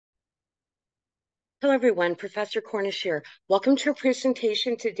Hello, everyone. Professor Cornish here. Welcome to a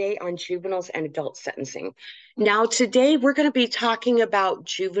presentation today on juveniles and adult sentencing. Now, today we're going to be talking about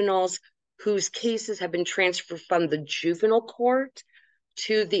juveniles whose cases have been transferred from the juvenile court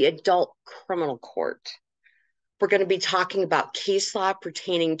to the adult criminal court. We're going to be talking about case law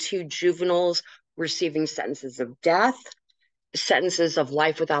pertaining to juveniles receiving sentences of death, sentences of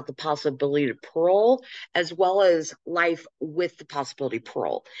life without the possibility of parole, as well as life with the possibility of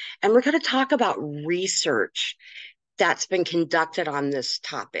parole. And we're going to talk about research that's been conducted on this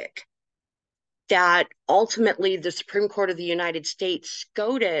topic. That ultimately the Supreme Court of the United States,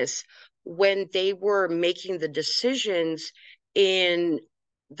 SCOTUS, when they were making the decisions in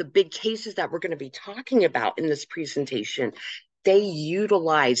the big cases that we're going to be talking about in this presentation, they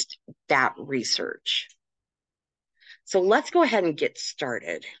utilized that research. So let's go ahead and get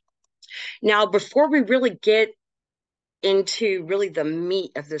started. Now, before we really get into really the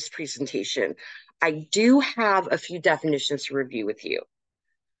meat of this presentation, I do have a few definitions to review with you.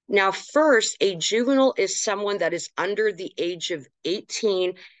 Now, first, a juvenile is someone that is under the age of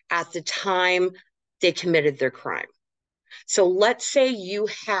 18 at the time they committed their crime. So let's say you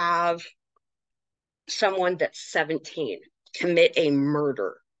have someone that's 17 commit a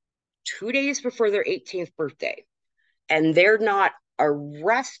murder 2 days before their 18th birthday, and they're not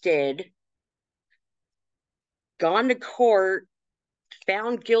arrested, gone to court,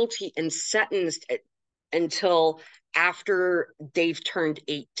 found guilty, and sentenced until after they've turned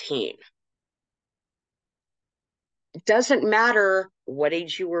 18. It doesn't matter what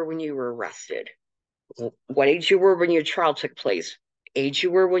age you were when you were arrested, what age you were when your trial took place, age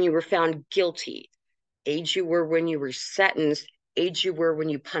you were when you were found guilty, age you were when you were sentenced, age you were when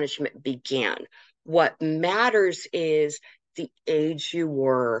your punishment began. What matters is the age you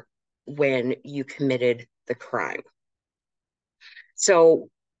were when you committed the crime. So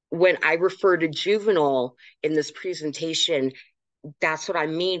when I refer to juvenile in this presentation, that's what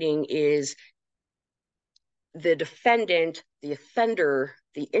I'm meaning is the defendant, the offender,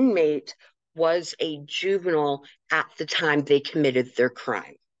 the inmate was a juvenile at the time they committed their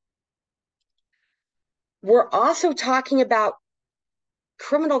crime. We're also talking about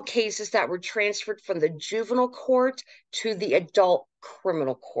criminal cases that were transferred from the juvenile court to the adult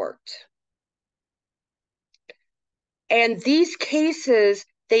criminal court. And these cases,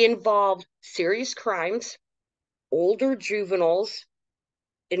 they involved serious crimes, older juveniles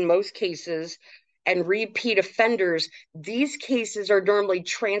in most cases, and repeat offenders. These cases are normally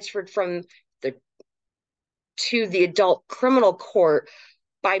transferred to the adult criminal court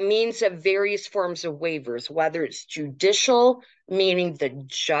by means of various forms of waivers, whether it's judicial, meaning the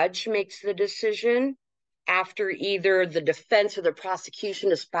judge makes the decision after either the defense or the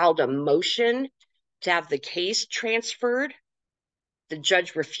prosecution has filed a motion to have the case transferred. The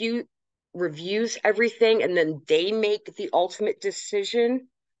judge reviews everything, and then they make the ultimate decision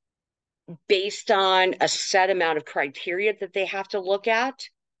based on a set amount of criteria that they have to look at.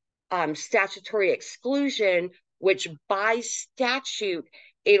 Statutory exclusion, which by statute,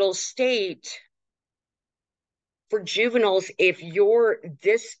 it'll state for juveniles, if you're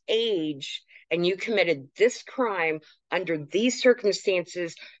this age and you committed this crime under these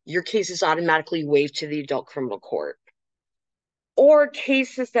circumstances, your case is automatically waived to the adult criminal court. Or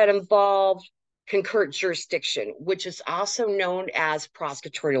cases that involve concurrent jurisdiction, which is also known as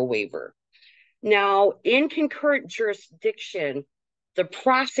prosecutorial waiver. Now, in concurrent jurisdiction, the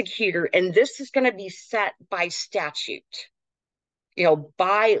prosecutor, and this is going to be set by statute,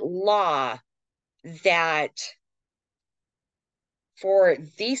 by law, that for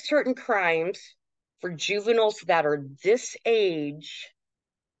these certain crimes, for juveniles that are this age,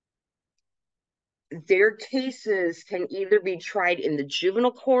 their cases can either be tried in the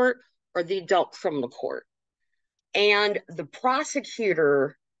juvenile court or the adult criminal court. And the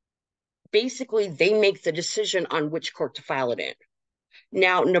prosecutor, basically, they make the decision on which court to file it in.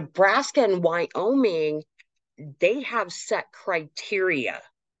 Now, Nebraska and Wyoming, they have set criteria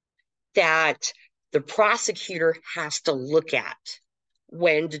that the prosecutor has to look at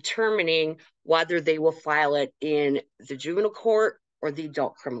when determining whether they will file it in the juvenile court or the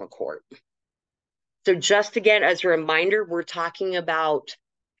adult criminal court. So just again, as a reminder, we're talking about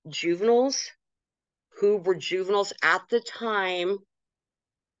juveniles who were juveniles at the time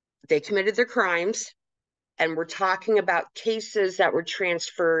they committed their crimes, and we're talking about cases that were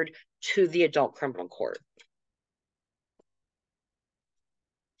transferred to the adult criminal court.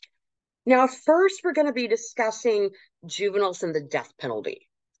 Now, first, we're going to be discussing juveniles and the death penalty,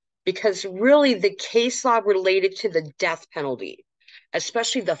 because really the case law related to the death penalty,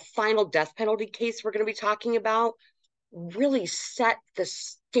 especially the final death penalty case we're going to be talking about, really set the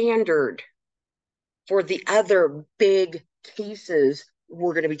standard for the other big cases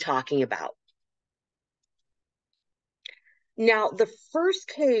we're going to be talking about. Now, the first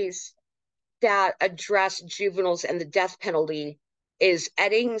case that addressed juveniles and the death penalty is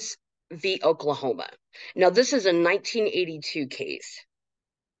Eddings v. Oklahoma. Now, this is a 1982 case.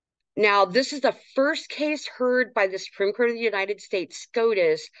 Now, this is the first case heard by the Supreme Court of the United States,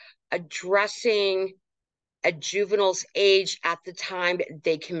 SCOTUS, addressing a juvenile's age at the time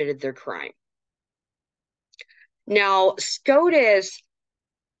they committed their crime. Now, SCOTUS,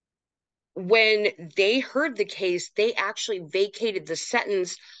 when they heard the case, they actually vacated the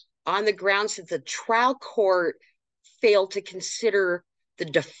sentence on the grounds that the trial court failed to consider the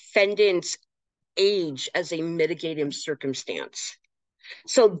defendant's age as a mitigating circumstance.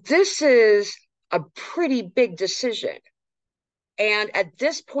 So this is a pretty big decision. And at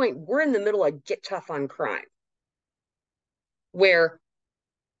this point, we're in the middle of Get Tough on Crime, where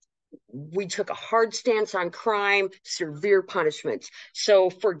we took a hard stance on crime, severe punishments. So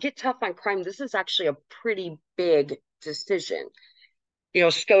for Get Tough on Crime, this is actually a pretty big decision. You know,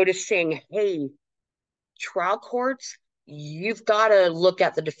 SCOTUS saying, hey, trial courts, you've got to look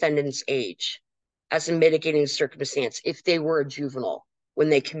at the defendant's age as a mitigating circumstance if they were a juvenile when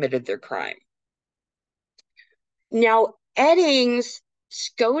they committed their crime. Now, Eddings,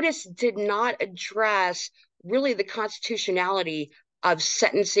 SCOTUS did not address really the constitutionality of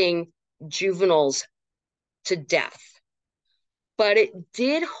sentencing juveniles to death, but it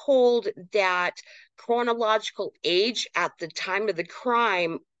did hold that chronological age at the time of the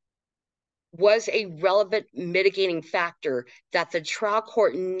crime was a relevant mitigating factor that the trial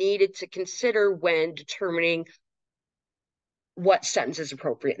court needed to consider when determining what sentence is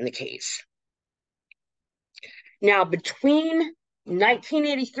appropriate in the case. Now, between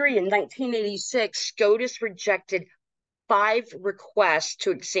 1983 and 1986, SCOTUS rejected 5 requests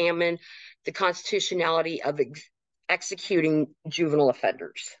to examine the constitutionality of executing juvenile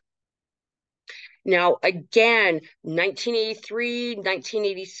offenders. Now, again, 1983,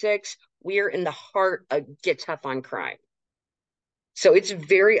 1986, we are in the heart of Get Tough on Crime. So it's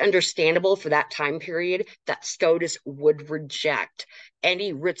very understandable for that time period that SCOTUS would reject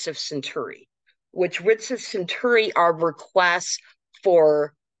any writs of centuri, which writs of centuri are requests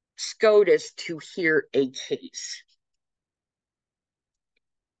for SCOTUS to hear a case.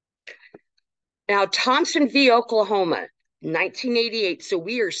 Now, Thompson v. Oklahoma, 1988. So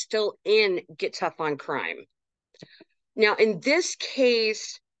we are still in Get Tough on Crime. Now, in this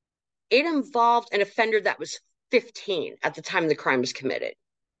case, it involved an offender that was 15 at the time the crime was committed.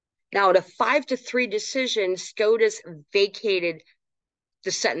 Now, at a 5-3 decision, SCOTUS vacated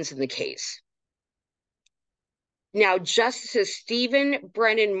the sentence in the case. Now, Justices Stephen,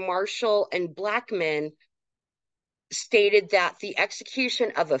 Brennan, Marshall, and Blackman stated that the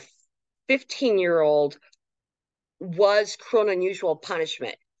execution of a 15-year-old was cruel and unusual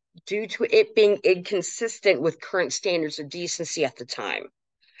punishment due to it being inconsistent with current standards of decency at the time.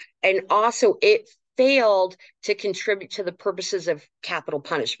 And also, it failed to contribute to the purposes of capital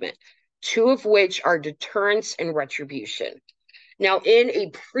punishment, 2 of which are deterrence and retribution. Now, in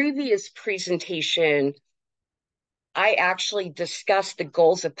a previous presentation, I actually discussed the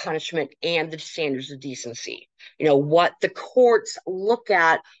goals of punishment and the standards of decency. You know, what the courts look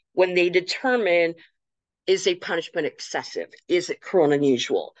at when they determine, is a punishment excessive? Is it cruel and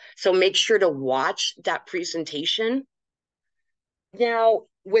unusual? So make sure to watch that presentation. Now,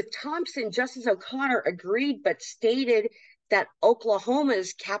 with Thompson, Justice O'Connor agreed, but stated that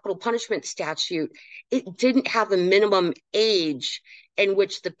Oklahoma's capital punishment statute, it didn't have a minimum age in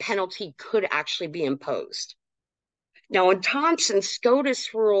which the penalty could actually be imposed. Now, in Thompson,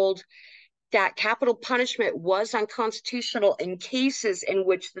 SCOTUS ruled that capital punishment was unconstitutional in cases in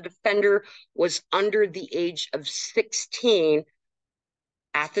which the defender was under the age of 16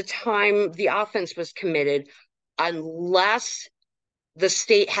 at the time the offense was committed, unless the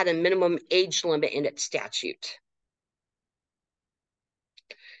state had a minimum age limit in its statute.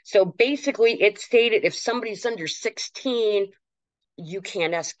 So basically, it stated if somebody's under 16, you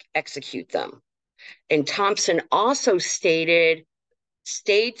can't execute them. And Thompson also states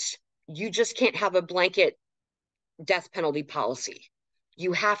you just can't have a blanket death penalty policy.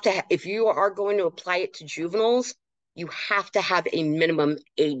 You have to, if you are going to apply it to juveniles, you have to have a minimum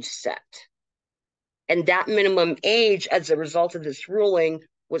age set. And that minimum age, as a result of this ruling,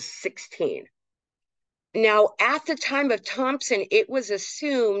 was 16. Now, at the time of Thompson, it was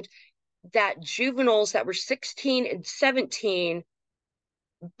assumed that juveniles that were 16 and 17,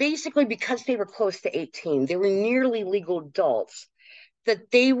 basically because they were close to 18, they were nearly legal adults,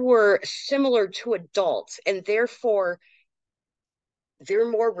 that they were similar to adults, and therefore they're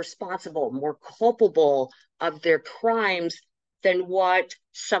more responsible, more culpable of their crimes than what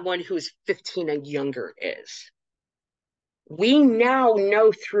someone who's 15 and younger is. We now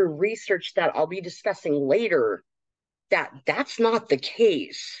know through research that I'll be discussing later that that's not the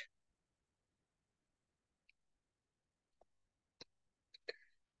case.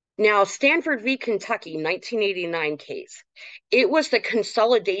 Now, Stanford v. Kentucky, 1989 case. It was the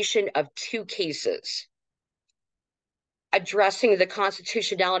consolidation of two cases addressing the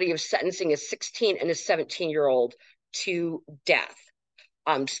constitutionality of sentencing a 16 and a 17-year-old to death.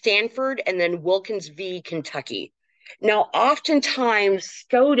 Stanford and then Wilkins v. Kentucky. Now, oftentimes,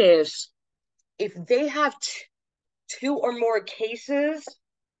 SCOTUS, if they have two or more cases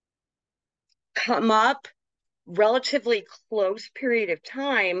come up relatively close period of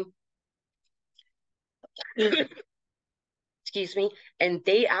time, excuse me, and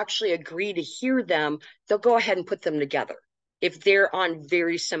they actually agree to hear them, they'll go ahead and put them together if they're on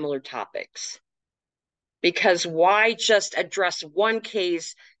very similar topics. Because why just address one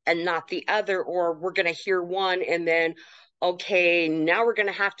case and not the other? Or we're going to hear one and then, okay, now we're going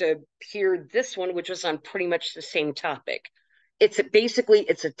to have to hear this one, which was on pretty much the same topic. It's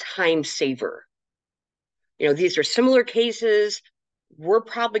a time saver. You know, these are similar cases. We're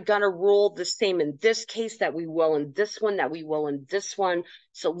probably going to rule the same in this case that we will in this one, that we will in this one.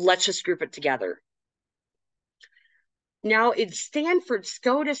 So let's just group it together. Now, in Stanford,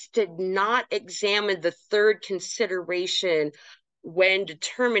 SCOTUS did not examine the third consideration when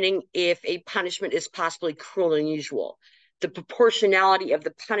determining if a punishment is possibly cruel and unusual, the proportionality of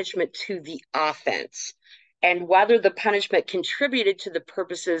the punishment to the offense, and whether the punishment contributed to the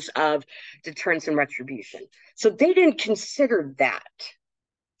purposes of deterrence and retribution. So they didn't consider that.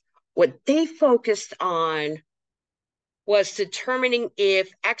 What they focused on was determining if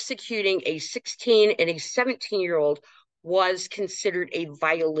executing a 16 and a 17-year-old was considered a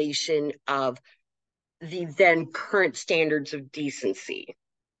violation of the then current standards of decency.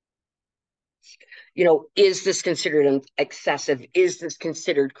 You know, is this considered excessive? Is this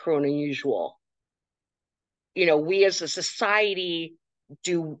considered cruel and unusual? You know, we as a society,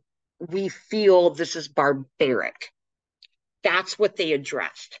 do we feel this is barbaric? That's what they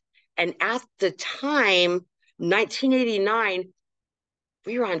addressed. And at the time, 1989,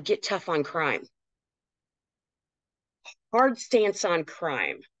 we were on Get Tough on Crime. Hard stance on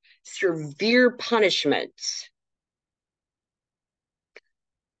crime, severe punishments.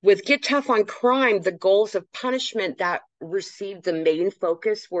 With Get Tough on Crime, the goals of punishment that received the main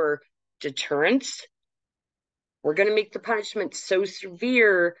focus were deterrence. We're going to make the punishment so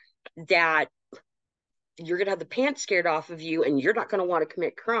severe that you're going to have the pants scared off of you and you're not going to want to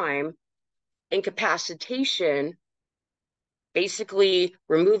commit crime. Incapacitation, basically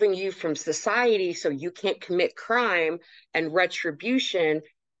removing you from society so you can't commit crime. And retribution,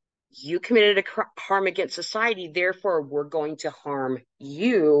 you committed a harm against society, therefore we're going to harm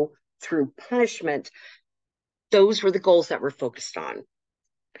you through punishment. Those were the goals that were focused on.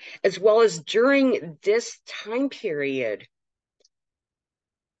 As well as during this time period,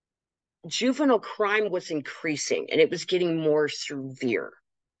 juvenile crime was increasing and it was getting more severe.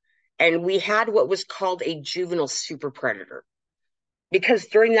 And we had what was called a juvenile super predator. Because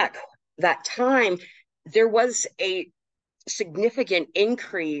during that time, there was a significant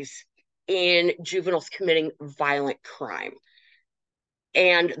increase in juveniles committing violent crime.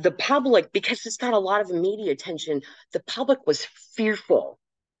 And the public, because it's got a lot of media attention, the public was fearful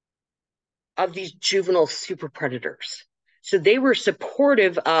of these juvenile super predators. So they were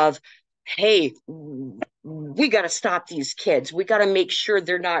supportive of, hey, we got to stop these kids. We got to make sure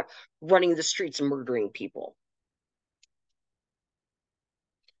they're not running the streets and murdering people.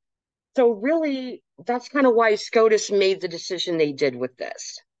 So really, that's kind of why SCOTUS made the decision they did with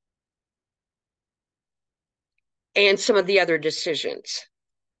this. And some of the other decisions.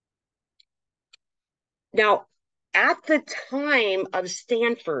 Now, at the time of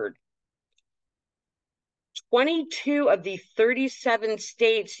Stanford, 22 of the 37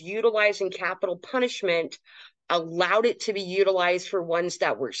 states utilizing capital punishment allowed it to be utilized for ones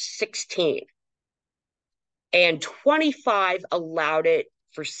that were 16. And 25 allowed it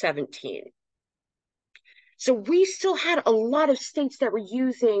for 17. So we still had a lot of states that were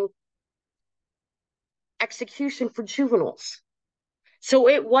using execution for juveniles. So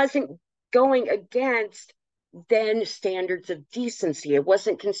it wasn't going against then standards of decency. It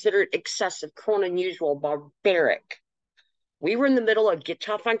wasn't considered excessive, cruel, unusual, barbaric. We were in the middle of Get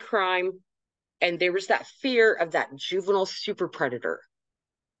Tough on Crime, and there was that fear of that juvenile super predator.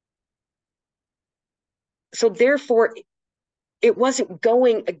 So therefore, it wasn't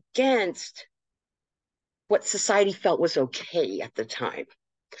going against what society felt was okay at the time.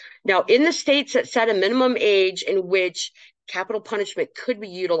 Now, in the states that set a minimum age in which capital punishment could be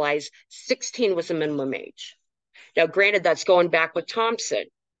utilized, 16 was the minimum age. Now, granted, that's going back with Thompson.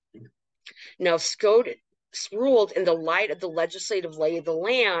 Now, SCOTUS ruled in the light of the legislative lay of the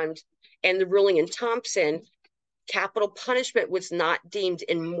land and the ruling in Thompson, capital punishment was not deemed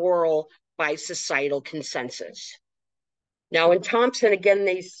immoral by societal consensus. Now, in Thompson, again,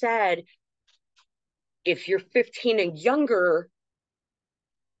 they said, if you're 15 and younger,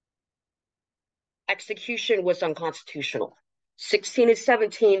 execution was unconstitutional. 16 and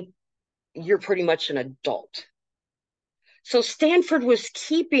 17, you're pretty much an adult. So Stanford was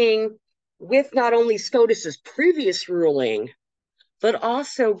keeping with not only SCOTUS's previous ruling, but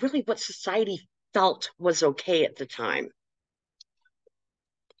also really what society felt was okay at the time.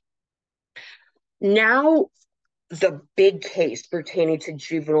 Now, the big case pertaining to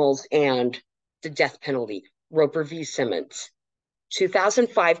juveniles and the death penalty, Roper v. Simmons.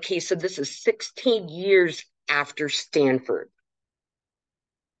 2005 case, so this is 16 years after Stanford.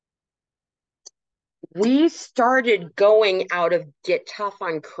 We started going out of get tough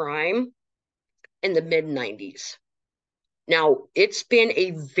on crime in the mid-90s. Now, it's been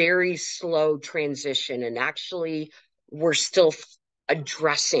a very slow transition, and actually, we're still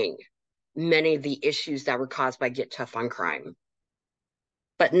addressing many of the issues that were caused by get tough on crime.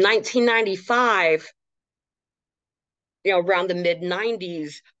 But in 1995, around the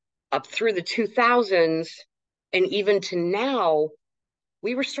mid-90s, up through the 2000s, and even to now,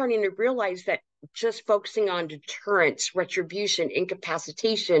 we were starting to realize that just focusing on deterrence, retribution,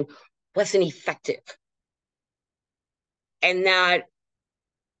 incapacitation wasn't effective. And that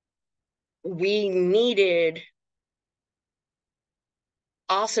we needed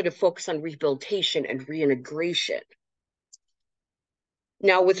also to focus on rehabilitation and reintegration.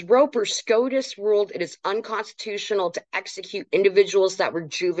 Now, with Roper, SCOTUS ruled it is unconstitutional to execute individuals that were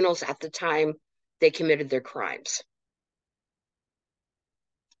juveniles at the time they committed their crimes.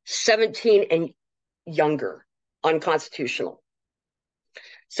 17 and younger, unconstitutional.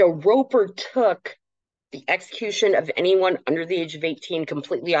 So Roper took the execution of anyone under the age of 18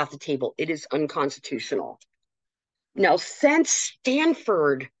 completely off the table. It is unconstitutional. Now, since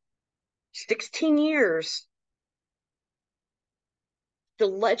Stanford, 16 years, the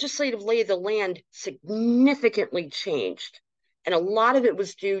legislative lay of the land significantly changed. And a lot of it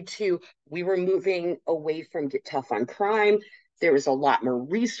was due to we were moving away from get tough on crime. There was a lot more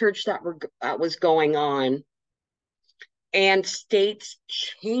research that was going on. And states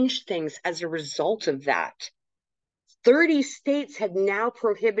changed things as a result of that. 30 states had now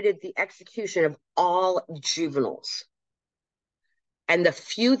prohibited the execution of all juveniles. And the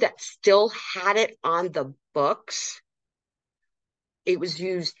few that still had it on the books, it was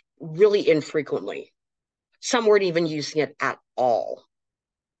used really infrequently. Some weren't even using it at all.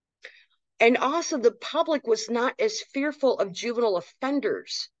 And also, the public was not as fearful of juvenile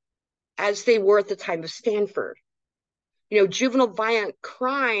offenders as they were at the time of Stanford. Juvenile violent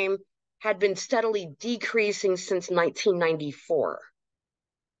crime had been steadily decreasing since 1994.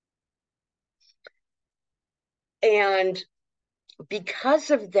 And because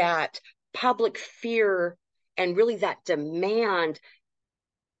of that public fear and really that demand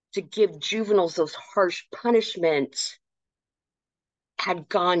to give juveniles those harsh punishments had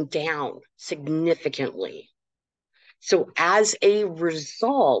gone down significantly. So as a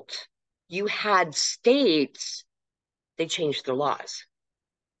result, you had states, they changed their laws.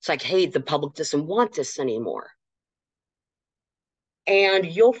 It's like, hey, the public doesn't want this anymore. And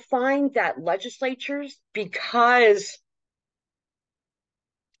you'll find that legislatures, because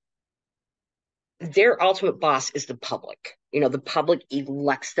their ultimate boss is the public, the public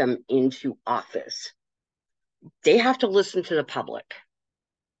elects them into office. They have to listen to the public.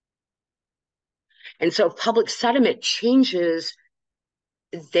 And so if public sentiment changes,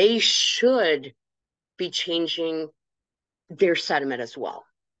 they should be changing their sentiment as well.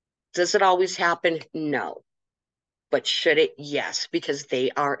 Does it always happen? No. But should it? Yes, because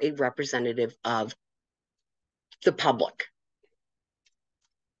they are a representative of the public.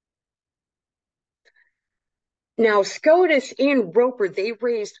 Now, SCOTUS and Roper, they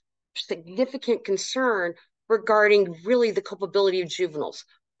raised significant concern regarding really the culpability of juveniles.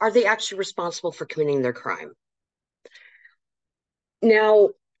 Are they actually responsible for committing their crime? Now,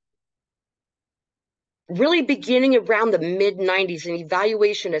 really beginning around the mid-90s, an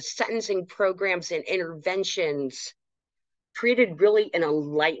evaluation of sentencing programs and interventions created really an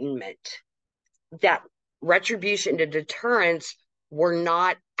enlightenment that retribution and deterrence were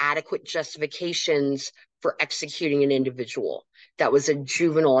not adequate justifications for executing an individual that was a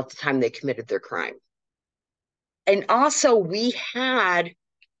juvenile at the time they committed their crime. And also, we had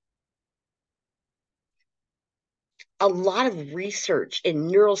a lot of research in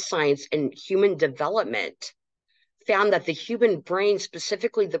neuroscience and human development found that the human brain,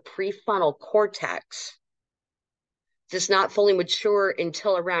 specifically the prefrontal cortex, does not fully mature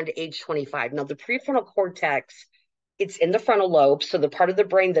until around age 25. Now, the prefrontal cortex, it's in the frontal lobe, so the part of the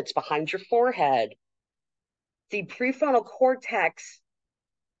brain that's behind your forehead. The prefrontal cortex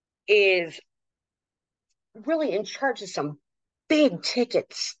is really in charge of some big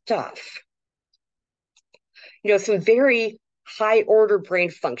ticket stuff. Some very high order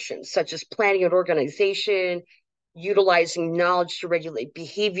brain functions, such as planning and organization, utilizing knowledge to regulate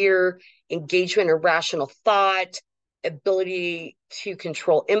behavior, engagement and rational thought, ability to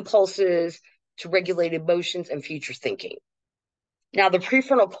control impulses, to regulate emotions, and future thinking. Now, the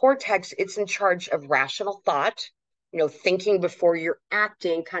prefrontal cortex, it's in charge of rational thought, thinking before you're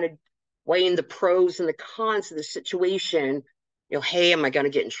acting, kind of weighing the pros and the cons of the situation. Hey, am I going to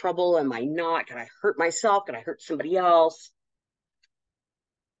get in trouble? Am I not? Can I hurt myself? Can I hurt somebody else?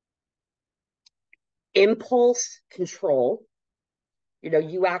 Impulse control,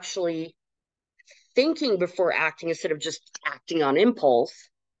 you actually thinking before acting instead of just acting on impulse,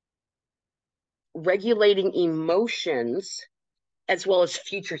 regulating emotions, as well as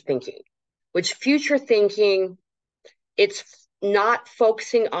future thinking, which future thinking, it's not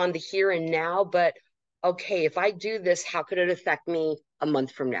focusing on the here and now, but okay, if I do this, how could it affect me a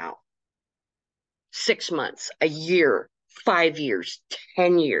month from now, 6 months, a year, 5 years,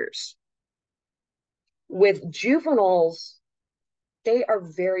 10 years? With juveniles, they are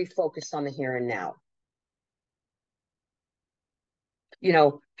very focused on the here and now.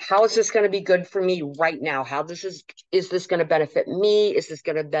 How is this going to be good for me right now? How is this going to benefit me? Is this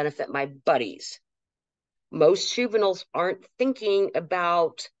going to benefit my buddies? Most juveniles aren't thinking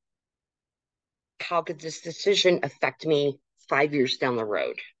about how could this decision affect me 5 years down the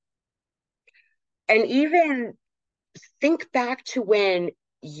road? And even think back to when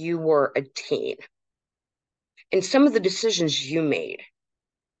you were a teen and some of the decisions you made.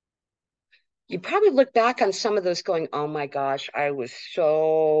 You probably look back on some of those going, oh my gosh, I was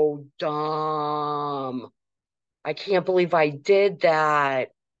so dumb. I can't believe I did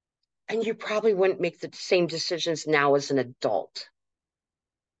that. And you probably wouldn't make the same decisions now as an adult.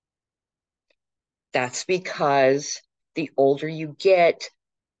 That's because the older you get,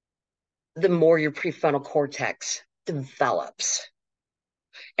 the more your prefrontal cortex develops.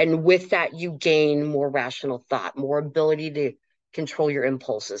 And with that, you gain more rational thought, more ability to control your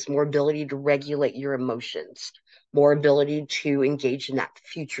impulses, more ability to regulate your emotions, more ability to engage in that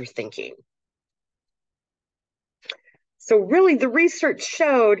future thinking. So, really, the research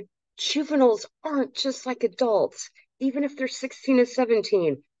showed juveniles aren't just like adults. Even if they're 16 and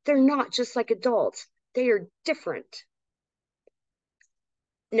 17, they're not just like adults. They are different.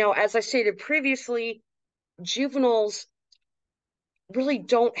 Now, as I stated previously, juveniles really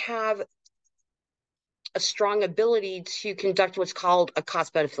don't have a strong ability to conduct what's called a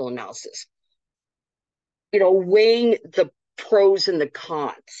cost benefit analysis, weighing the pros and the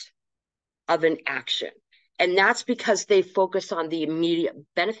cons of an action. And that's because they focus on the immediate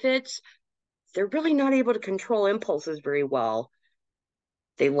benefits. They're really not able to control impulses very well.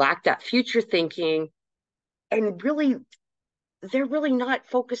 They lack that future thinking. And really, they're really not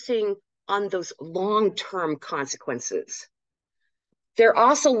focusing on those long-term consequences. They're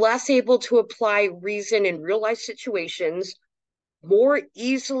also less able to apply reason in real life situations, more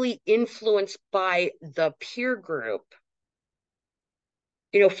easily influenced by the peer group.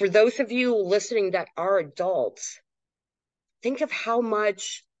 For those of you listening that are adults, think of how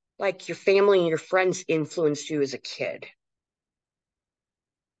much like your family and your friends influenced you as a kid.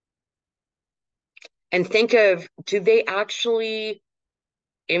 And think of, do they actually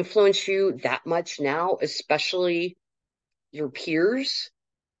influence you that much now, especially your peers?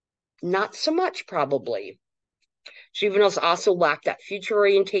 Not so much, probably. Juveniles also lack that future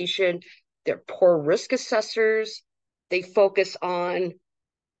orientation. They're poor risk assessors. They focus on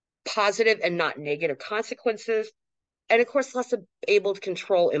positive and not negative consequences. And of course, less able to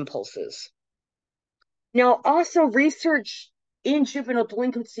control impulses. Now, also, research in juvenile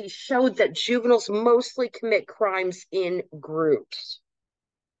delinquency showed that juveniles mostly commit crimes in groups.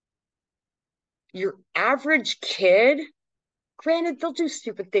 Your average kid, granted, they'll do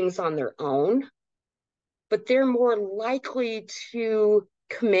stupid things on their own, but they're more likely to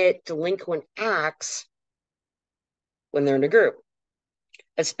commit delinquent acts when they're in a group,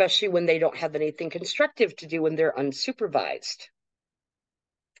 especially when they don't have anything constructive to do when they're unsupervised.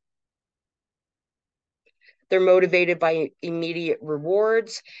 They're motivated by immediate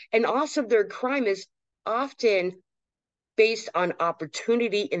rewards, and also their crime is often based on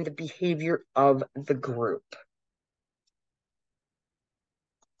opportunity in the behavior of the group.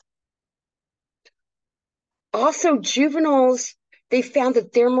 Also, juveniles, they found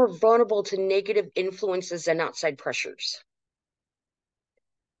that they're more vulnerable to negative influences and outside pressures.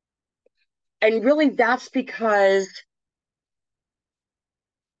 And really, that's because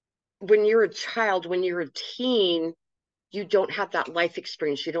when you're a child, when you're a teen, you don't have that life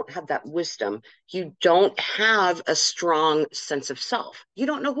experience. You don't have that wisdom. You don't have a strong sense of self. You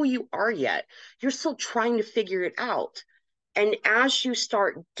don't know who you are yet. You're still trying to figure it out. And as you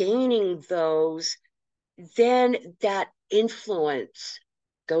start gaining those, then that influence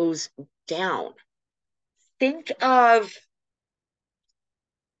goes down. Think of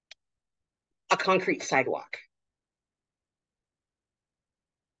a concrete sidewalk.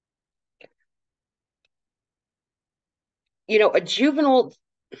 A juvenile,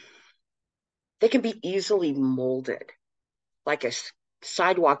 they can be easily molded like a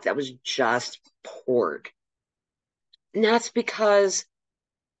sidewalk that was just poured. And that's because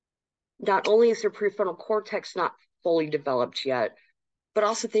not only is their prefrontal cortex not fully developed yet, but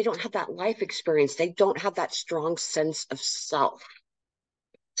also they don't have that life experience. They don't have that strong sense of self.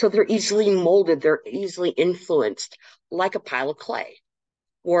 So they're easily molded, they're easily influenced like a pile of clay.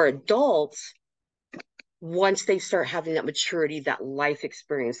 Or adults, once they start having that maturity, that life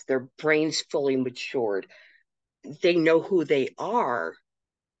experience, their brains fully matured, they know who they are,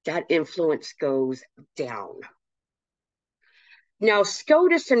 that influence goes down. Now,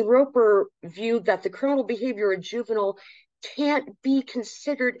 Scotus and Roper viewed that the criminal behavior of juvenile can't be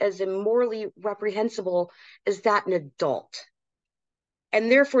considered as immorally reprehensible as that an adult.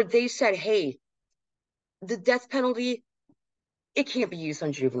 And therefore, they said, hey, the death penalty, it can't be used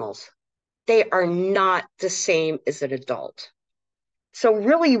on juveniles. They are not the same as an adult. So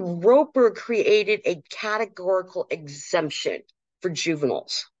really, Roper created a categorical exemption for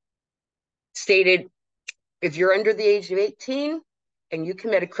juveniles. Stated, if you're under the age of 18 and you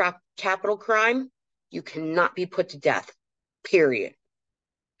commit a capital crime, you cannot be put to death, period.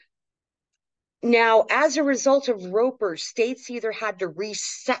 Now, as a result of Roper, states either had to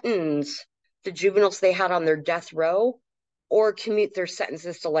resentence the juveniles they had on their death row or commute their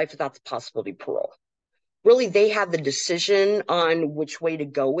sentences to life without the possibility of parole. Really, they had the decision on which way to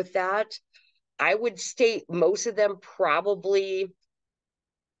go with that. I would state most of them probably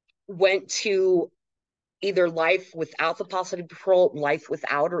went to either life without the possibility of parole, life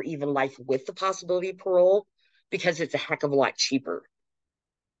without, or even life with the possibility of parole, because it's a heck of a lot cheaper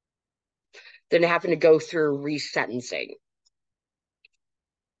than having to go through resentencing.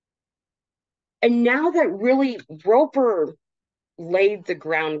 And now that really Roper laid the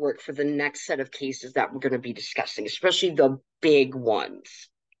groundwork for the next set of cases that we're going to be discussing, especially the big ones.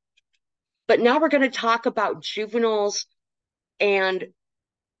 But now we're going to talk about juveniles and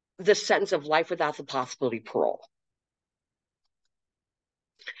the sentence of life without the possibility of parole.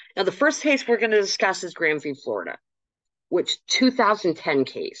 Now, the first case we're going to discuss is Graham v. Florida, which 2010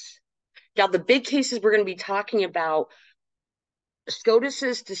 case. Now, the big cases we're going to be talking about,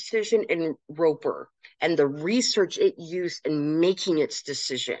 SCOTUS's decision in Roper and the research it used in making its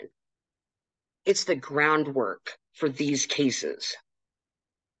decision. It's the groundwork for these cases.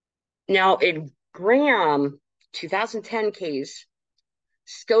 Now, in Graham 2010 case,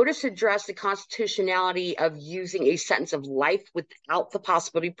 SCOTUS addressed the constitutionality of using a sentence of life without the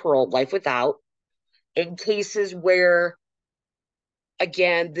possibility of parole, life without, in cases where,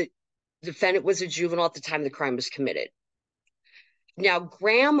 again, the defendant was a juvenile at the time the crime was committed. Now,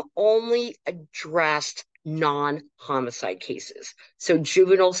 Graham only addressed non-homicide cases. So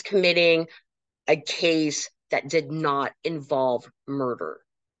juveniles committing a case that did not involve murder.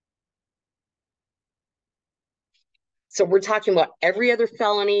 So we're talking about every other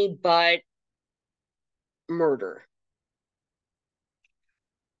felony but murder.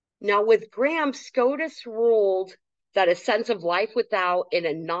 Now, with Graham, SCOTUS ruled that a sentence of life without in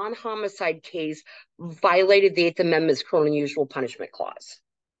a non-homicide case violated the Eighth Amendment's cruel and unusual punishment clause.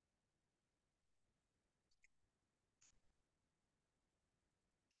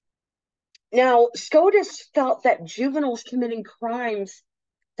 Now, SCOTUS felt that juveniles committing crimes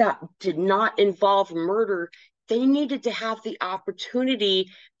that did not involve murder, they needed to have the opportunity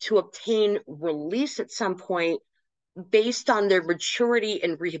to obtain release at some point based on their maturity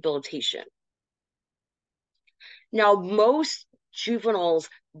and rehabilitation. Now, most juveniles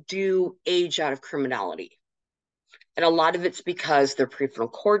do age out of criminality. And a lot of it's because their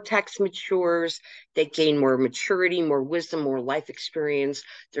prefrontal cortex matures, they gain more maturity, more wisdom, more life experience,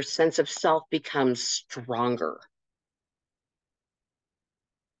 their sense of self becomes stronger.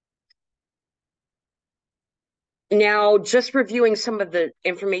 Now, just reviewing some of the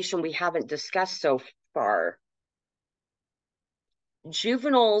information we haven't discussed so far.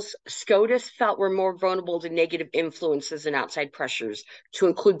 Juveniles, SCOTUS felt were more vulnerable to negative influences and outside pressures, to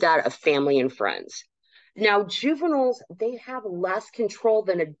include that of family and friends. Now, juveniles, they have less control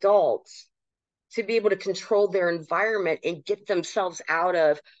than adults to be able to control their environment and get themselves out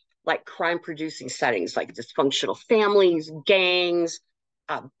of like crime producing settings like dysfunctional families, gangs,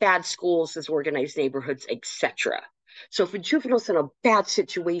 bad schools, disorganized neighborhoods, etc. So if a juvenile's in a bad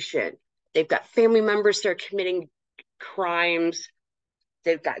situation, they've got family members that are committing crimes,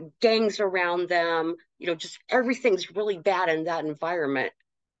 they've got gangs around them, just everything's really bad in that environment.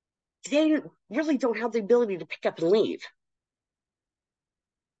 They really don't have the ability to pick up and leave,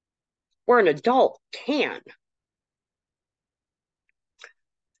 where an adult can.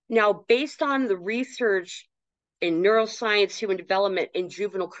 Now, based on the research in neuroscience, human development, and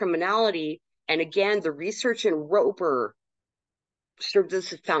juvenile criminality, and again, the research in Roper served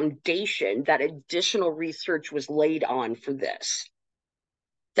as a foundation that additional research was laid on for this.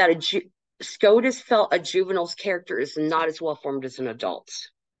 That SCOTUS felt a juvenile's character is not as well formed as an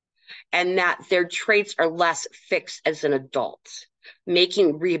adult's, and that their traits are less fixed as an adult's,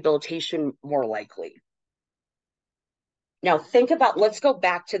 making rehabilitation more likely. Now, let's go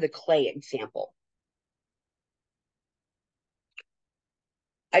back to the clay example.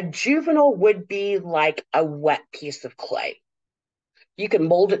 A juvenile would be like a wet piece of clay. You can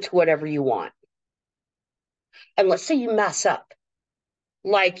mold it to whatever you want. And let's say you mess up,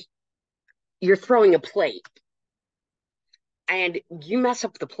 like you're throwing a plate and you mess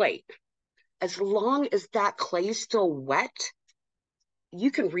up the plate. As long as that clay is still wet,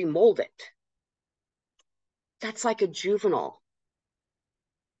 you can remold it. That's like a juvenile.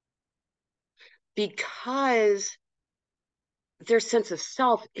 Because their sense of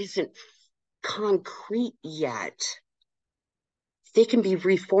self isn't concrete yet, they can be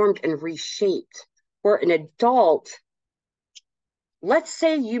reformed and reshaped. Where an adult, let's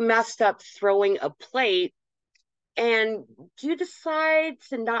say you messed up throwing a plate and you decide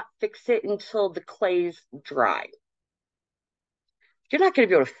to not fix it until the clay's dry. You're not going to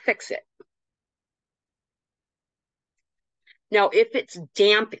be able to fix it. Now, if it's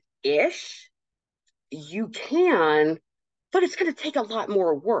damp-ish, you can, but it's going to take a lot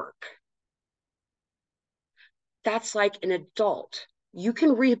more work. That's like an adult. You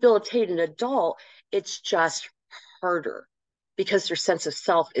can rehabilitate an adult, it's just harder because their sense of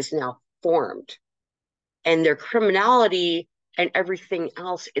self is now formed. And their criminality and everything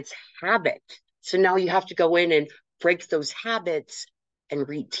else, it's habit. So now you have to go in and break those habits and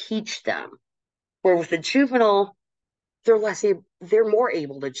reteach them. Where with a juvenile, they're more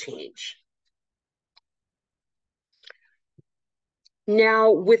able to change. Now,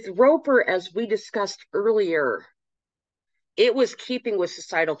 with Roper, as we discussed earlier, it was keeping with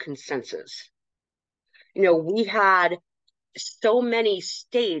societal consensus. We had so many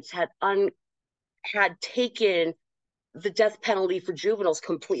states had taken the death penalty for juveniles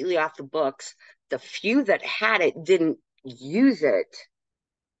completely off the books. The few that had it didn't use it.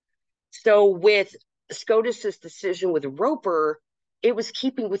 So with SCOTUS's decision with Roper, it was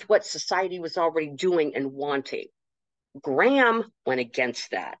keeping with what society was already doing and wanting. Graham went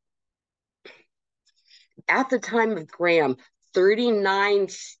against that. At the time of Graham, 39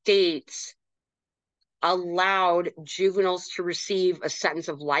 states allowed juveniles to receive a sentence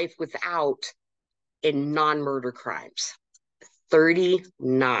of life without in non-murder crimes.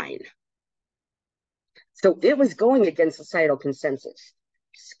 39. So it was going against societal consensus.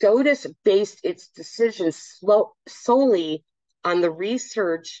 SCOTUS based its decision solely on the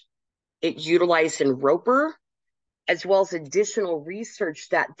research it utilized in Roper, as well as additional research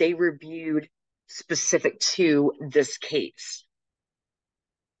that they reviewed specific to this case.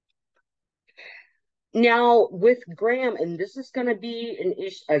 Now, with Graham, and this is going to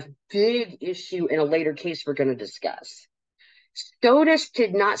be a big issue in a later case we're going to discuss. SCOTUS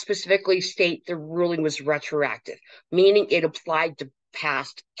did not specifically state the ruling was retroactive, meaning it applied to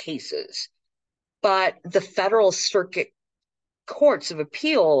past cases. But the federal circuit courts of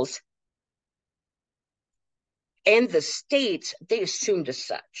appeals and the states, they assumed as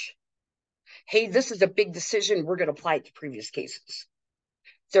such. Hey, this is a big decision. We're going to apply it to previous cases.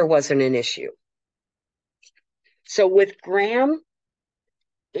 There wasn't an issue. So with Graham,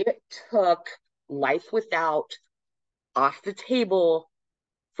 it took life without off the table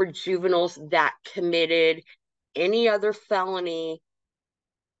for juveniles that committed any other felony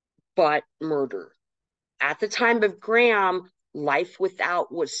but murder. At the time of Graham, life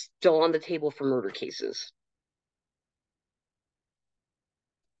without was still on the table for murder cases.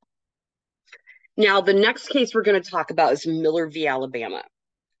 Now, the next case we're going to talk about is Miller v. Alabama,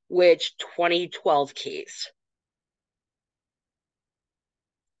 which 2012 case.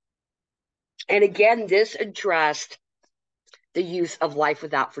 And again, this addressed the use of life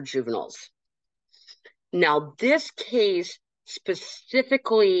without for juveniles. Now, this case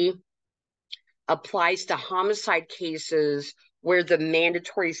specifically applies to homicide cases where the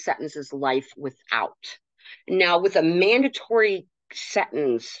mandatory sentence is life without. Now, with a mandatory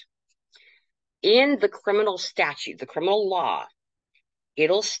sentence in the criminal statute, the criminal law,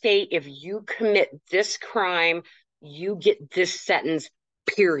 it'll state if you commit this crime, you get this sentence,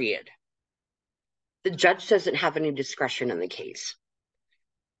 period. The judge doesn't have any discretion in the case.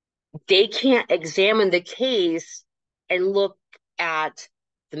 They can't examine the case and look at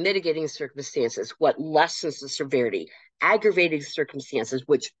the mitigating circumstances, what lessens the severity, aggravating circumstances,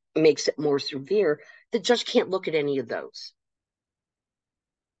 which makes it more severe. The judge can't look at any of those.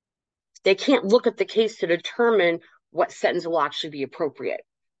 They can't look at the case to determine what sentence will actually be appropriate.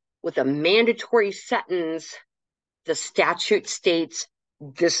 With a mandatory sentence, the statute states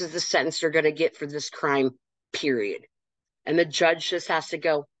this is the sentence they're going to get for this crime, period. And the judge just has to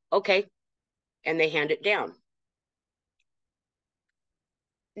go, okay, and they hand it down.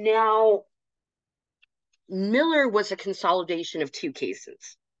 Now, Miller was a consolidation of two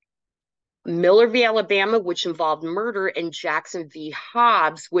cases. Miller v. Alabama, which involved murder, and Jackson v.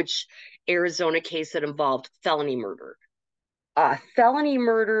 Hobbs, which Arizona case that involved felony murder. Felony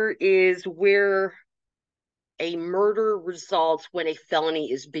murder is where a murder results when a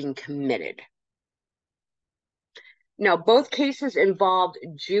felony is being committed. Now, both cases involved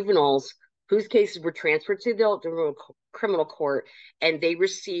juveniles whose cases were transferred to the adult criminal court, and they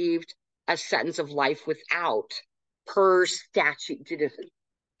received a sentence of life without per statutory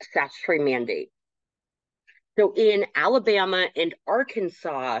mandate. So in Alabama and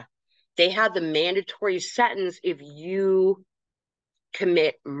Arkansas, they had the mandatory sentence if you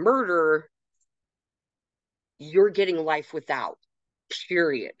commit murder, you're getting life without,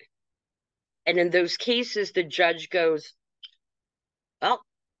 period. And in those cases, the judge goes, well,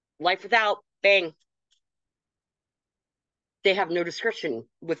 life without, bang. They have no discretion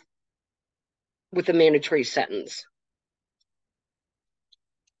with a mandatory sentence.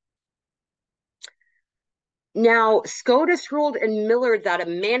 Now, SCOTUS ruled in Miller that a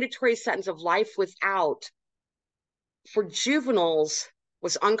mandatory sentence of life without for juveniles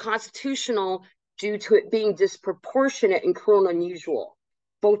was unconstitutional due to it being disproportionate and cruel and unusual,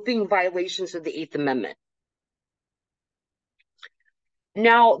 both being violations of the Eighth Amendment.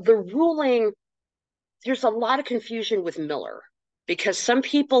 Now, the ruling, there's a lot of confusion with Miller because some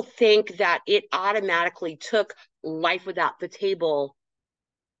people think that it automatically took life without the table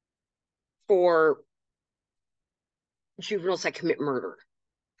for juveniles that commit murder.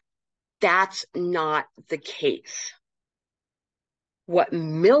 That's not the case. What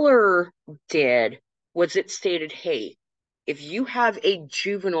Miller did was it stated, hey, if you have a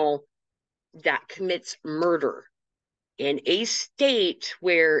juvenile that commits murder in a state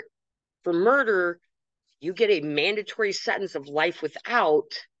where for murder you get a mandatory sentence of life without,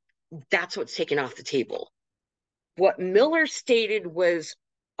 that's what's taken off the table. What Miller stated was,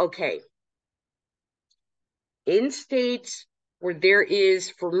 okay, in states where there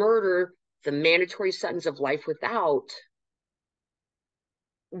is for murder the mandatory sentence of life without,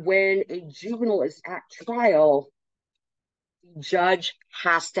 when a juvenile is at trial, the judge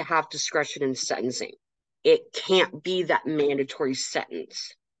has to have discretion in sentencing. It can't be that mandatory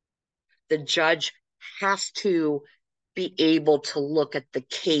sentence. The judge has to be able to look at the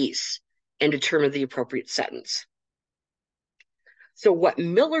case and determine the appropriate sentence. So what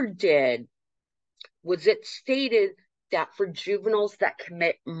Miller did was it stated that for juveniles that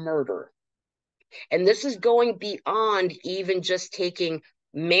commit murder, and this is going beyond even just taking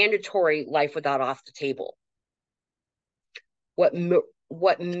mandatory life without off the table. What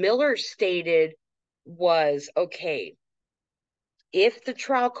Miller stated was, okay, if the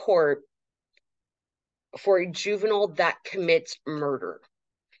trial court for a juvenile that commits murder,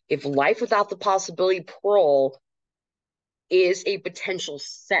 if life without the possibility of parole is a potential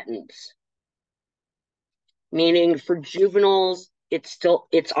sentence, meaning for juveniles, it's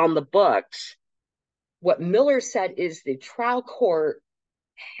on the books. What Miller said is the trial court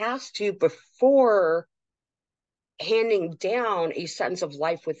has to, before handing down a sentence of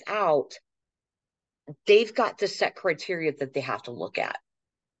life without, they've got to set criteria that they have to look at.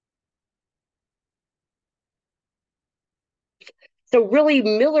 So really,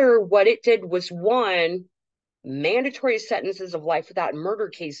 Miller, what it did was, one, mandatory sentences of life without murder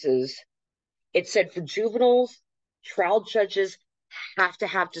cases. It said for juveniles, trial judges have to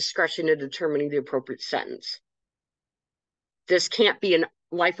have discretion in determining the appropriate sentence. This can't be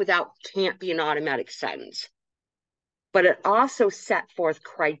life without can't be an automatic sentence. But it also set forth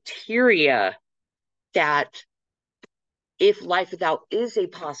criteria that if life without is a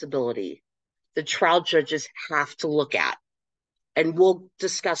possibility, the trial judges have to look at. And we'll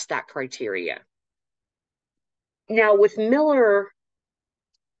discuss that criteria. Now, with Miller,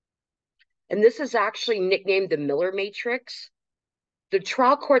 and this is actually nicknamed the Miller Matrix, the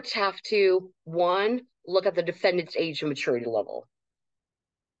trial courts have to, one, look at the defendant's age and maturity level.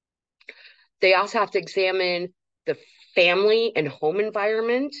 They also have to examine the family and home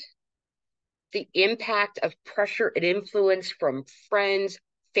environment, the impact of pressure and influence from friends,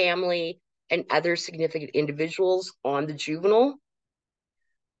 family, and other significant individuals on the juvenile,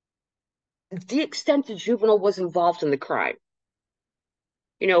 the extent the juvenile was involved in the crime.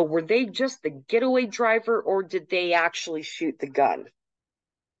 Were they just the getaway driver or did they actually shoot the gun?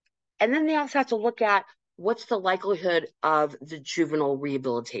 And then they also have to look at what's the likelihood of the juvenile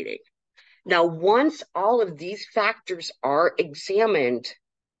rehabilitating. Now, once all of these factors are examined,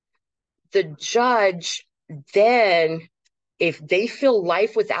 the judge then, if they feel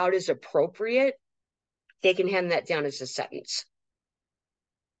life without is appropriate, they can hand that down as a sentence.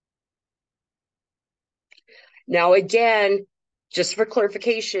 Now, again, just for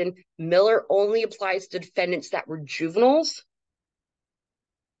clarification, Miller only applies to defendants that were juveniles.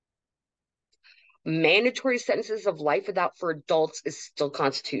 Mandatory sentences of life without for adults is still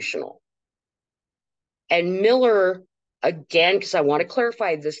constitutional. And Miller, again, because I want to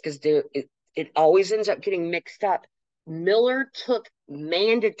clarify this because it always ends up getting mixed up. Miller took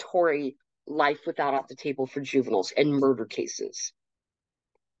mandatory life without off the table for juveniles and murder cases.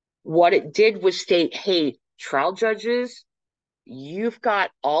 What it did was state, hey, trial judges, you've got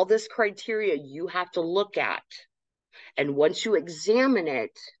all this criteria you have to look at. And once you examine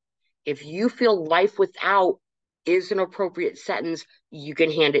it, if you feel life without is an appropriate sentence, you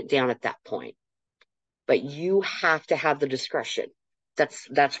can hand it down at that point. But you have to have the discretion.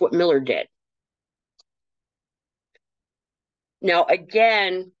 That's what Miller did. Now,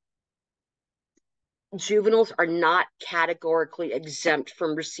 again, juveniles are not categorically exempt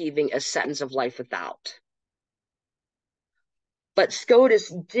from receiving a sentence of life without. But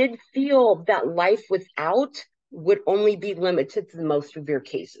SCOTUS did feel that life without would only be limited to the most severe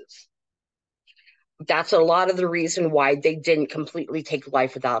cases. That's a lot of the reason why they didn't completely take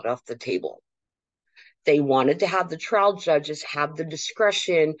life without off the table. They wanted to have the trial judges have the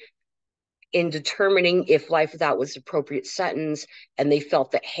discretion in determining if life without was the appropriate sentence, and they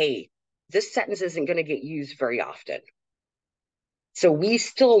felt that, hey, this sentence isn't going to get used very often. So we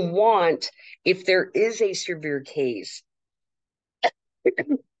still want, if there is a severe case,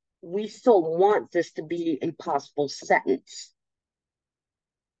 we still want this to be a possible sentence.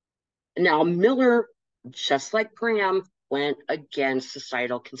 Now, Miller, just like Graham, went against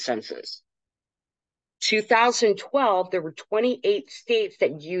societal consensus. 2012, there were 28 states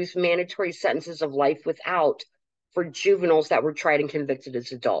that used mandatory sentences of life without for juveniles that were tried and convicted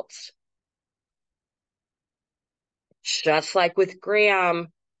as adults. Just like with Graham,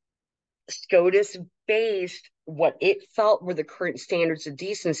 SCOTUS based what it felt were the current standards of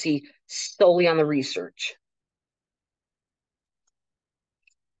decency solely on the research.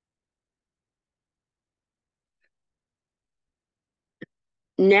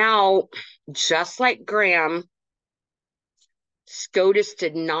 Now, just like Graham, SCOTUS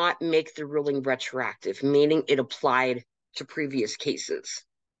did not make the ruling retroactive, meaning it applied to previous cases.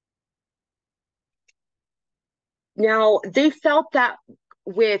 Now, they felt that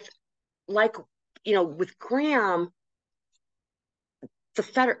with Graham,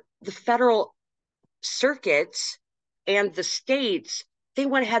 the federal circuits and the states, they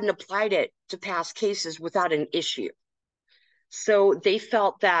went ahead and applied it to past cases without an issue. So they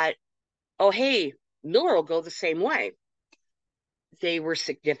felt that, oh, hey, Miller will go the same way. They were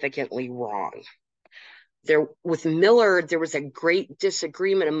significantly wrong. With Miller, there was a great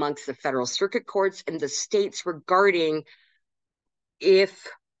disagreement amongst the federal circuit courts and the states regarding if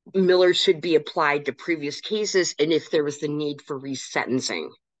Miller should be applied to previous cases and if there was the need for resentencing.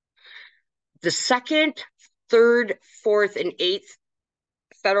 The second, third, fourth, and eighth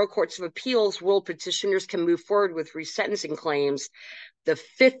federal courts of appeals ruled petitioners can move forward with resentencing claims. The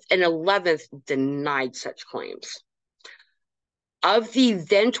fifth and 11th denied such claims. Of the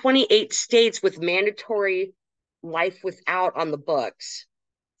then 28 states with mandatory life without on the books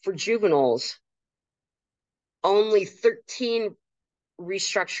for juveniles, only 13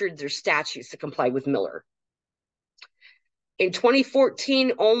 restructured their statutes to comply with Miller. In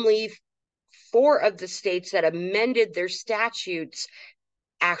 2014, only 4 of the states that amended their statutes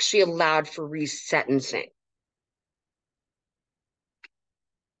actually allowed for resentencing.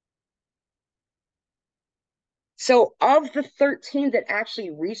 So of the 13 that actually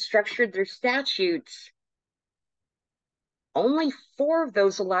restructured their statutes, only 4 of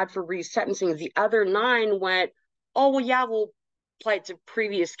those allowed for resentencing. The other 9 went, oh, well, yeah, we'll apply it to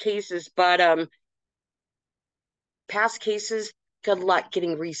previous cases, but past cases, good luck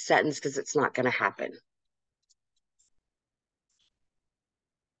getting resentenced because it's not going to happen.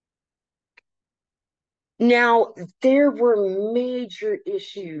 Now, there were major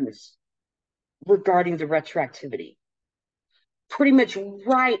issues regarding the retroactivity. Pretty much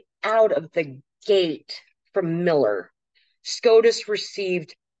right out of the gate from Miller, SCOTUS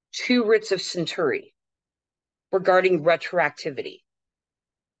received 2 writs of certiorari regarding retroactivity,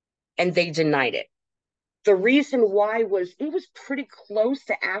 and they denied it. The reason why was it was pretty close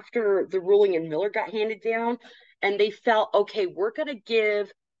to after the ruling in Miller got handed down, and they felt, okay, we're going to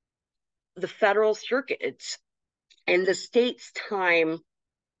give the federal circuits and the states time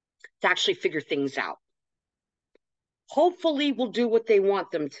to actually figure things out. Hopefully we'll do what we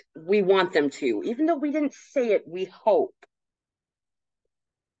want them to, even though we didn't say it, we hope.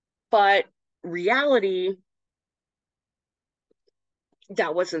 But reality,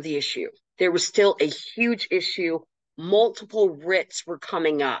 that wasn't the issue. There was still a huge issue. Multiple writs were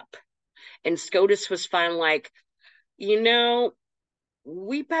coming up. And SCOTUS was finally like,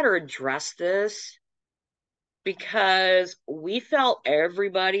 we better address this because we felt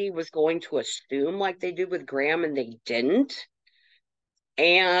everybody was going to assume like they did with Graham, and they didn't.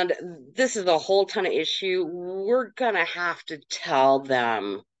 And this is a whole ton of issue. We're going to have to tell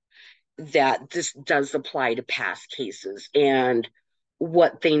them that this does apply to past cases and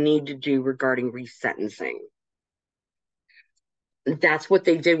what they need to do regarding resentencing. That's what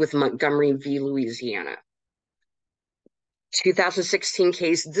they did with Montgomery v. Louisiana. 2016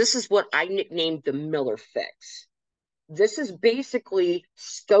 case, this is what I nicknamed the Miller fix. This is basically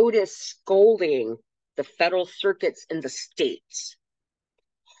SCOTUS scolding the federal circuits and the states.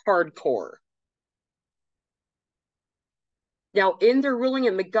 Hardcore. Now, in their ruling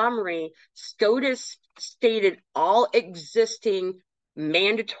in Montgomery, SCOTUS stated all existing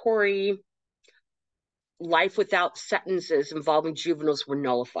mandatory life without sentences involving juveniles were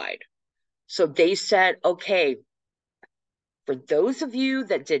nullified. So they said, okay, for those of you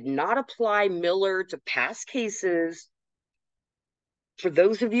that did not apply Miller to past cases, for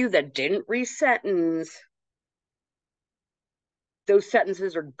those of you that didn't resentence, those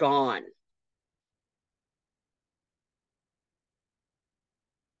sentences are gone.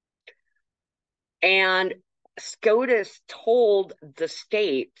 And SCOTUS told the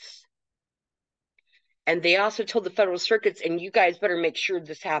states, and they also told the federal circuits, and you guys better make sure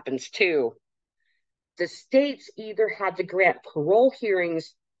this happens too. The states either had to grant parole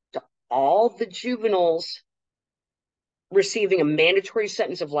hearings to all the juveniles receiving a mandatory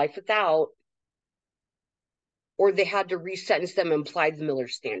sentence of life without, or they had to resentence them and apply the Miller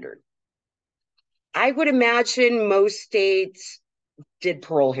standard. I would imagine most states did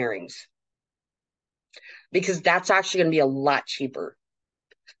parole hearings because that's actually going to be a lot cheaper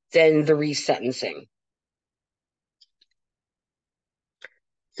than the resentencing.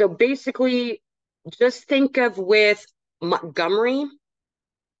 So basically, just think of with Montgomery,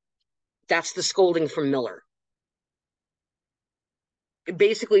 that's the scolding from Miller.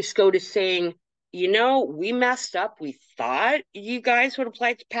 Basically, SCOTUS saying, we messed up. We thought you guys would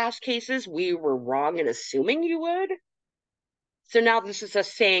apply it to past cases. We were wrong in assuming you would. So now this is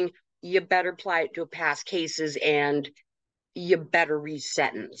us saying, you better apply it to past cases and you better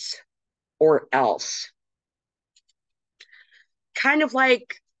resentence or else. Kind of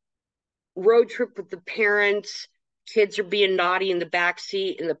like road trip with the parents. Kids are being naughty in the back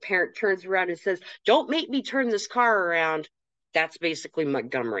seat and the parent turns around and says, don't make me turn this car around. That's basically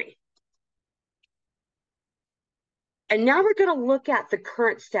Montgomery. And now we're going to look at the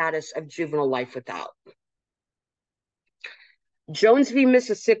current status of juvenile life without. Jones v.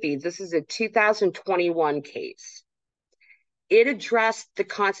 Mississippi, this is a 2021 case. It addressed the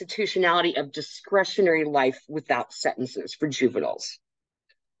constitutionality of discretionary life without sentences for juveniles.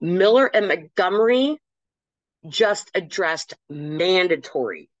 Miller and Montgomery just addressed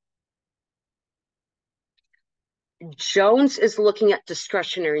mandatory. Jones is looking at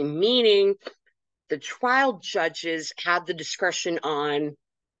discretionary, meaning the trial judges have the discretion on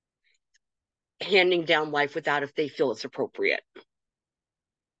handing down life without if they feel it's appropriate.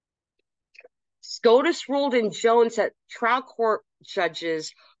 SCOTUS ruled in Jones that trial court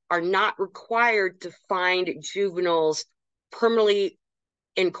judges are not required to find juveniles permanently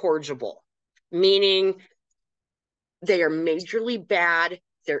incorrigible. meaning they are majorly bad.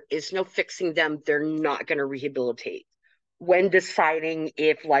 There is no fixing them. They're not going to rehabilitate when deciding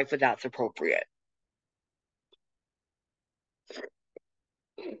if life without's appropriate.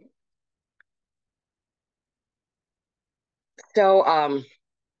 So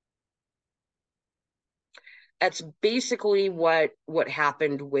that's basically what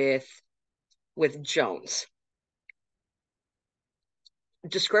happened with Jones.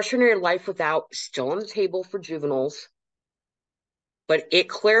 Discretionary life without still on the table for juveniles, but it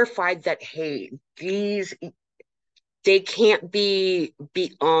clarified that hey, they can't be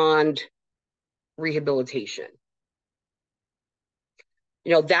beyond rehabilitation.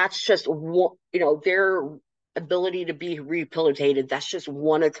 That's just one, their ability to be rehabilitated, that's just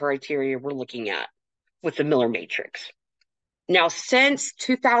one of the criteria we're looking at with the Miller Matrix. Now, since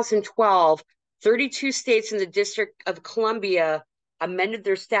 2012, 32 states in the District of Columbia amended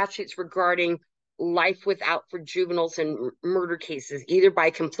their statutes regarding life without for juveniles in murder cases, either by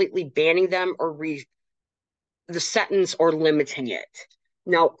completely banning them or the sentence or limiting it.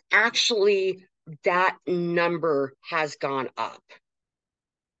 Now, actually, that number has gone up.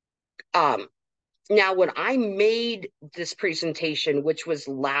 Now, when I made this presentation, which was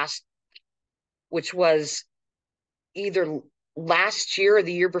either last year or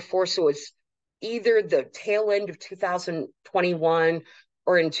the year before, so it's either the tail end of 2021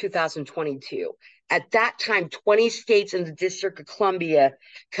 or in 2022. At that time, 20 states in the District of Columbia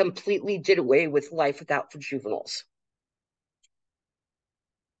completely did away with life without for juveniles.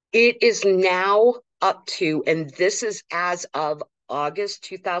 It is now up to, and this is as of August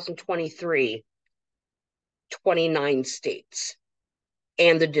 2023, 29 states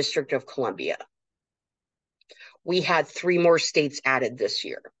and the District of Columbia. We had 3 more states added this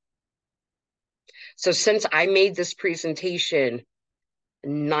year. So since I made this presentation,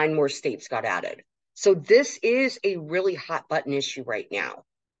 9 more states got added. So this is a really hot button issue right now.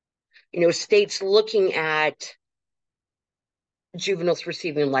 States looking at juveniles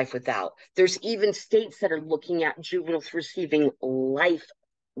receiving life without. There's even states that are looking at juveniles receiving life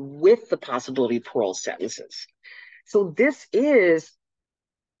with the possibility of parole sentences. So this is,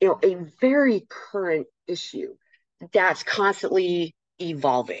 a very current issue that's constantly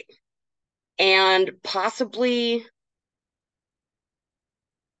evolving. And possibly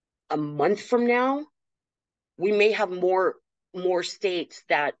a month from now, we may have more states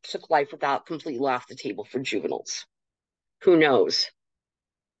that took life without completely off the table for juveniles. Who knows?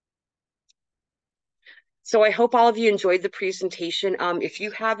 So I hope all of you enjoyed the presentation. If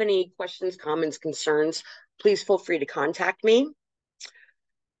you have any questions, comments, concerns, please feel free to contact me.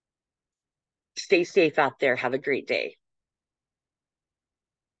 Stay safe out there. Have a great day.